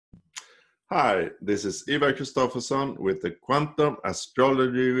Hi, this is Ivar Kristoffersson with the Quantum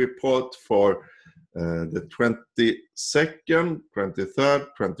Astrology report for the 22nd, 23rd,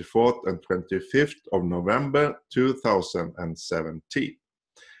 24th, and 25th of November 2017.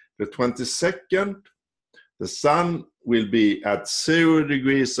 The 22nd, the Sun will be at 0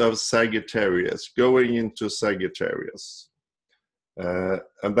 degrees of Sagittarius, going into Sagittarius.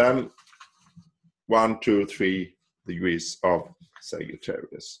 And then 1, 2, 3 degrees of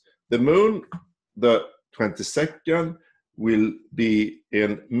Sagittarius. The Moon, the 22nd, will be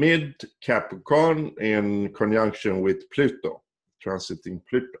in mid-Capricorn in conjunction with Pluto, transiting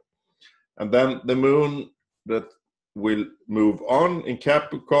Pluto. And then the Moon that will move on in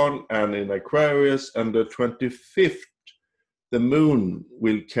Capricorn and in Aquarius, and the 25th, the Moon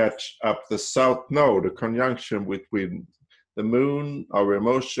will catch up the South Node, a conjunction between the Moon, our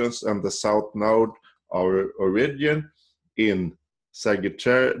emotions, and the South Node, our origin, in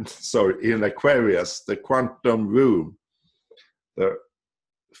in Aquarius, the quantum room, the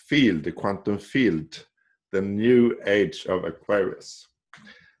field, the quantum field, the new age of Aquarius.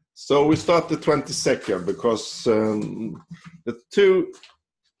 So we start the 22nd because the two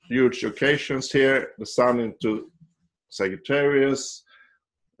huge occasions here, the Sun into Sagittarius,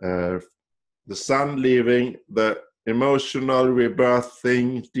 the Sun leaving the emotional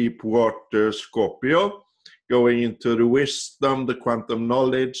rebirthing deep water Scorpio, going into the wisdom, the quantum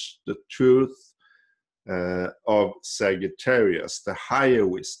knowledge, the truth of Sagittarius, the higher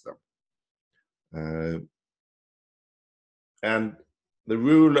wisdom. And the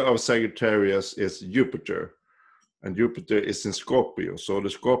ruler of Sagittarius is Jupiter, and Jupiter is in Scorpio, so the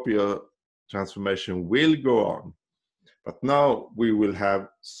Scorpio transformation will go on. But now we will have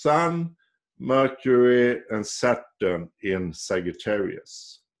Sun, Mercury, and Saturn in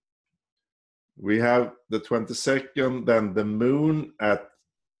Sagittarius. We have the 22nd, then the Moon at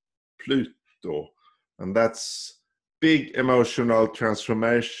Pluto, and that's big emotional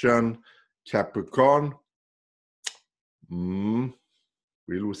transformation, Capricorn.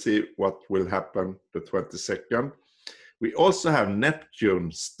 We will see what will happen the 22nd. We also have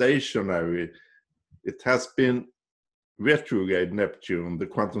Neptune stationary. It has been retrograde Neptune, the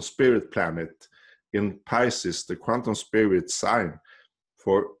quantum spirit planet in Pisces, the quantum spirit sign,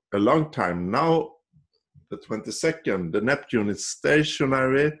 for a long time. Now, the 22nd, the Neptune is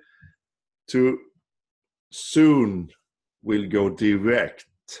stationary to soon will go direct,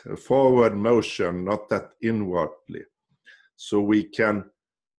 a forward motion, not that inwardly. So we can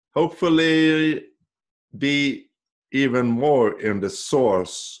hopefully be even more in the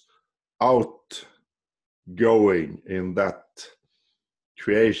source, outgoing in that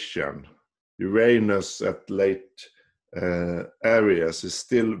creation. Uranus at late areas is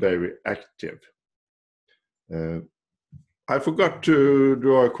still very active. I forgot to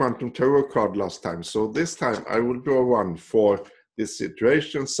draw a quantum tarot card last time, so this time I will draw one for this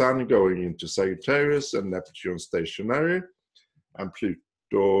situation: Sun going into Sagittarius and Neptune stationary, and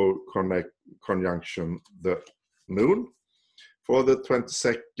Pluto conjunction the Moon. For the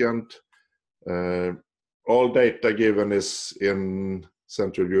 22nd, all data given is in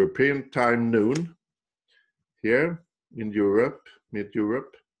Central European time, noon, here in Europe,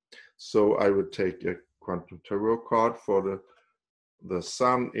 mid-Europe. So I would take a quantum tarot card for the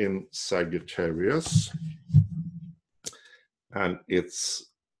Sun in Sagittarius. And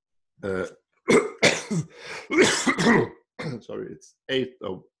it's sorry, it's 8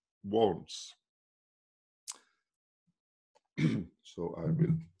 of Wands. So I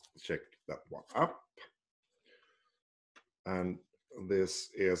will check that one up. And this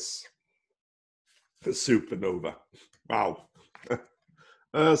is a supernova. Wow.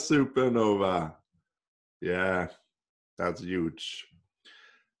 A supernova. Yeah, that's huge.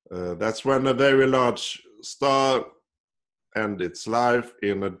 That's when a very large star ends its life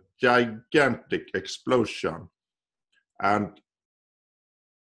in a gigantic explosion. And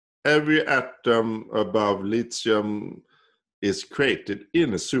every atom above lithium is created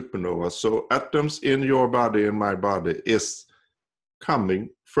in a supernova. So atoms in your body and my body is coming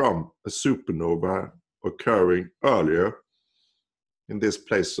from a supernova occurring earlier in this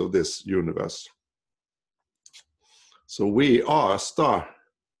place of this universe. So we are star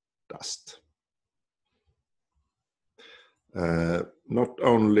dust. Not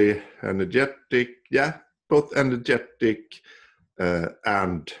only energetic, both energetic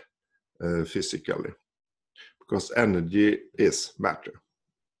and physically, because energy is matter.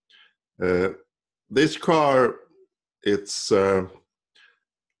 This card, it's a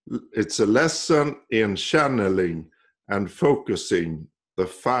lesson in channeling and focusing the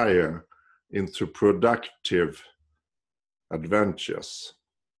fire into productive adventures.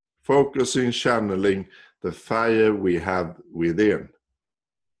 focusing, channeling the fire we have within.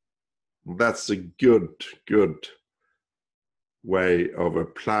 That's a good way of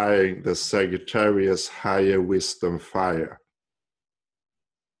applying the Sagittarius higher wisdom fire.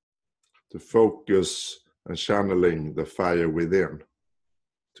 To focus and channeling the fire within.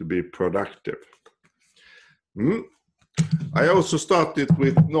 To be productive. I also started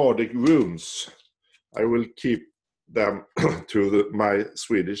with Nordic runes. I will keep them to my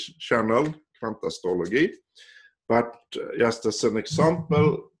Swedish channel, Quantum Astrology. But just as an example,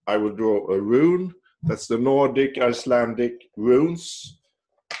 I will draw a rune. That's the Nordic Icelandic runes.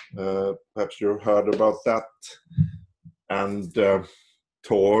 Perhaps you've heard about that. And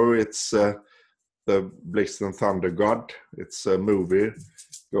Thor, it's the Blixt and Thunder God. It's a movie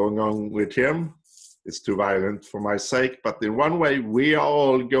going on with him. It's too violent for my sake, but in one way we are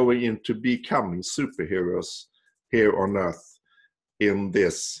all going into becoming superheroes here on Earth in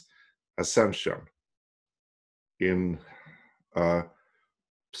this ascension. In a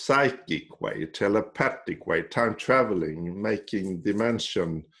psychic way, telepathic way, time traveling, making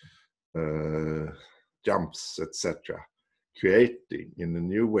dimension jumps, etc. Creating in a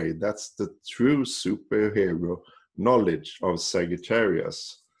new way. That's the true superhero knowledge of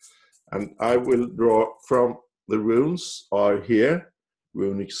Sagittarius. And I will draw from the runes are here,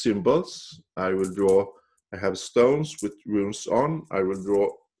 runic symbols. I have stones with runes on. I will draw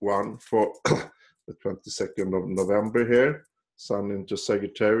one for the 22nd of November here, Sun into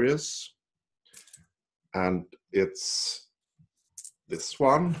Sagittarius. And it's this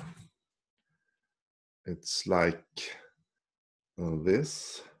one. It's like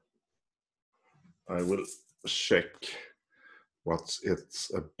this. I will check what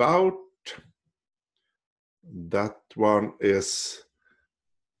it's about. That one is,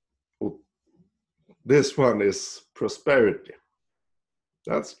 this one is prosperity.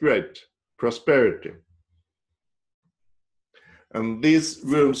 That's great, prosperity. And these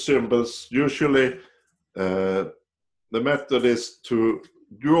rune symbols, usually the method is to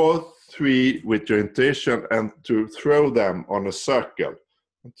draw 3 with your intuition and to throw them on a circle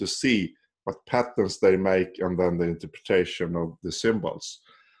and to see what patterns they make, and then the interpretation of the symbols.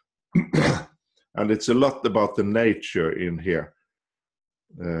 And it's a lot about the nature in here.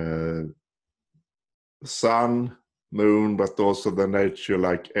 Sun, moon, but also the nature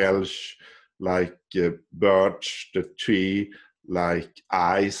like elch, like birch, the tree, like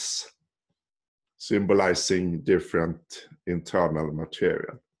ice, symbolizing different internal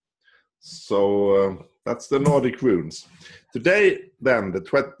material. So that's the Nordic runes. Today, then, the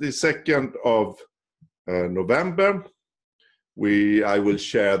 22nd of November, I will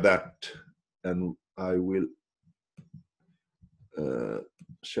share that, and I will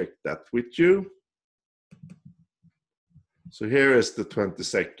check that with you. So here is the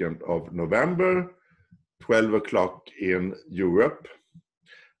 22nd of November, 12 o'clock in Europe.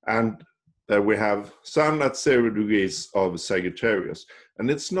 And we have Sun at 0 degrees of Sagittarius. And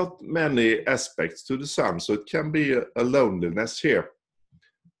it's not many aspects to the Sun, so it can be a loneliness here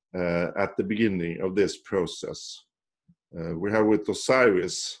at the beginning of this process. We have with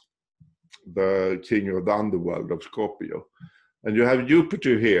Osiris, the king of the underworld of Scorpio. And you have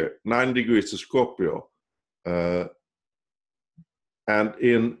Jupiter here, 9 degrees of Scorpio. And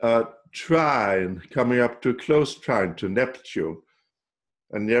in a trine, coming up to a close trine to Neptune.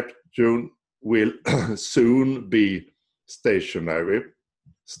 And Neptune will soon be stationary,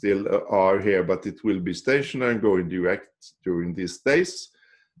 still are here, but it will be stationary and going direct during these days.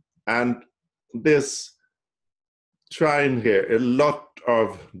 And this trine here, a lot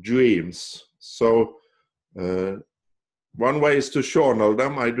of dreams. So one way is to journal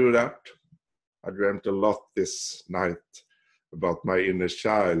them. I do that. I dreamt a lot this night about my inner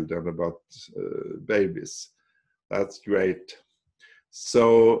child and about babies. That's great.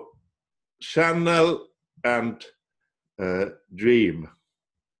 So channel and dream.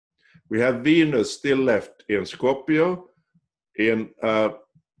 We have Venus still left in Scorpio, in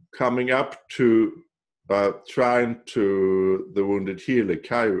coming up to trine to the wounded healer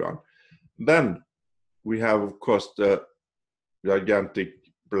Chiron. Then we have, of course, the gigantic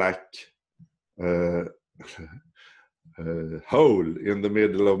black hole in the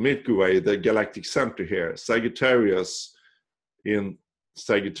middle of Milky Way, the galactic center here, Sagittarius in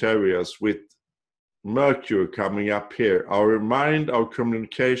Sagittarius, with Mercury coming up here. Our mind, our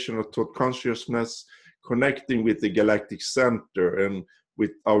communication, our thought consciousness, connecting with the galactic center and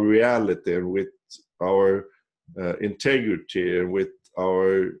with our reality and with our integrity and with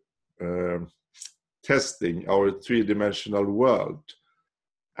our testing, our three-dimensional world.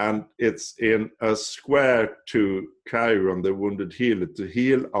 and it's in a square to Chiron, the wounded healer, to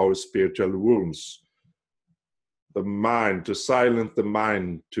heal our spiritual wounds. The mind, to silence the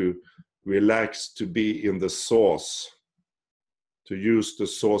mind, to relax, to be in the source, to use the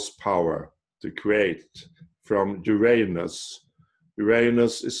source power to create from Uranus.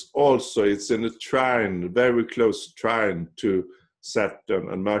 Uranus is also, it's in a trine, very close trine to Saturn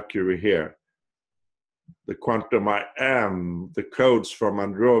and Mercury here. The quantum I am, the codes from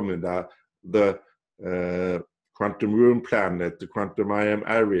Andromeda, the quantum room planet, the quantum I am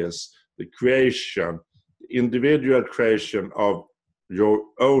Aries, the creation, individual creation of your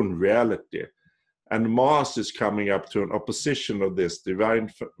own reality. And Mars is coming up to an opposition of this,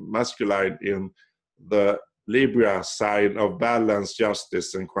 divine masculine in the Libra sign of balance,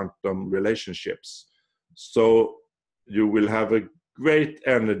 justice, and quantum relationships. So you will have a great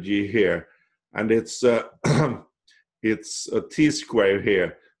energy here. And it's it's a T-square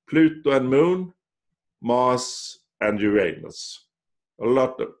here. Pluto and Moon, Mars and Uranus. A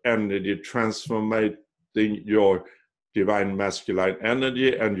lot of energy transforming your divine masculine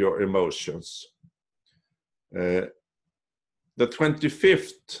energy and your emotions. The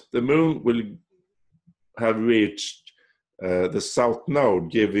 25th, the moon will have reached the south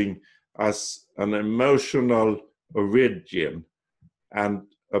node, giving us an emotional origin and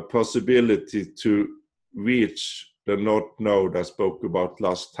a possibility to reach the north node I spoke about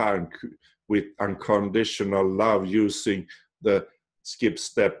last time with unconditional love, using the skip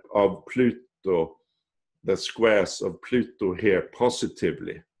step of Pluto, the squares of Pluto here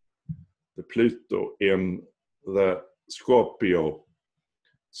positively. The Pluto in the Scorpio.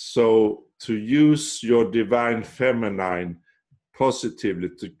 So to use your divine feminine positively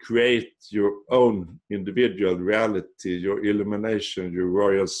to create your own individual reality, your illumination, your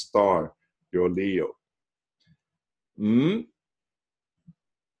royal star, your Leo.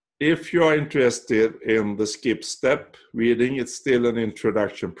 If you are interested in the skip step reading, it's still an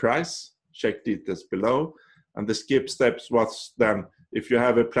introduction price. Check details below. And the skip steps was then, if you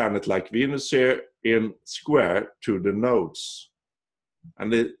have a planet like Venus here in square to the nodes.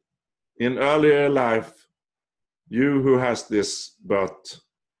 And in earlier life, you who has this birth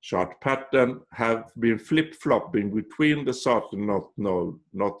chart pattern have been flip-flopping between the South and North node,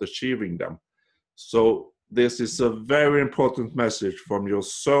 not achieving them. So this is a very important message from your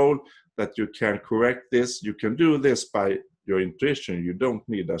soul that you can correct this. You can do this by your intuition. You don't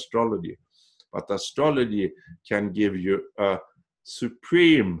need astrology. But astrology can give you a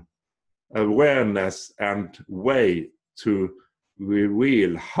supreme awareness and way to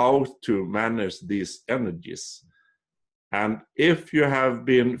reveal how to manage these energies. And if you have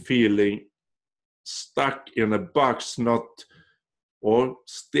been feeling stuck in a box, or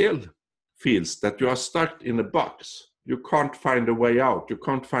still feels that you are stuck in a box, you can't find a way out, you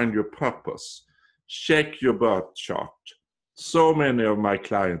can't find your purpose, check your birth chart. So many of my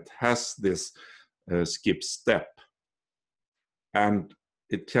clients has this skip step, and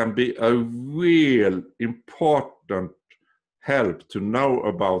it can be a real important help to know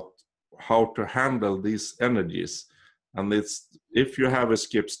about how to handle these energies. And it's, if you have a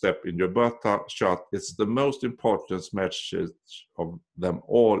skip step in your birth chart, it's the most important message of them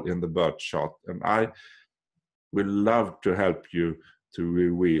all in the birth chart. And I will love to help you to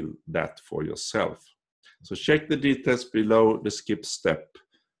reveal that for yourself. So check the details below the skip step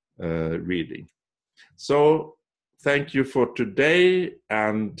reading. So thank you for today,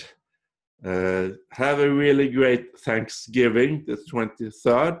 and have a really great Thanksgiving, the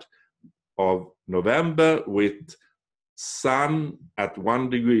 23rd of November, with Sun at 1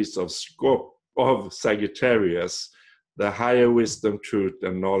 degree of Sagittarius, the higher wisdom, truth,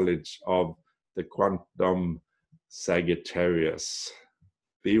 and knowledge of the quantum Sagittarius.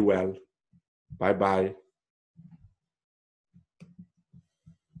 Be well. Bye-bye.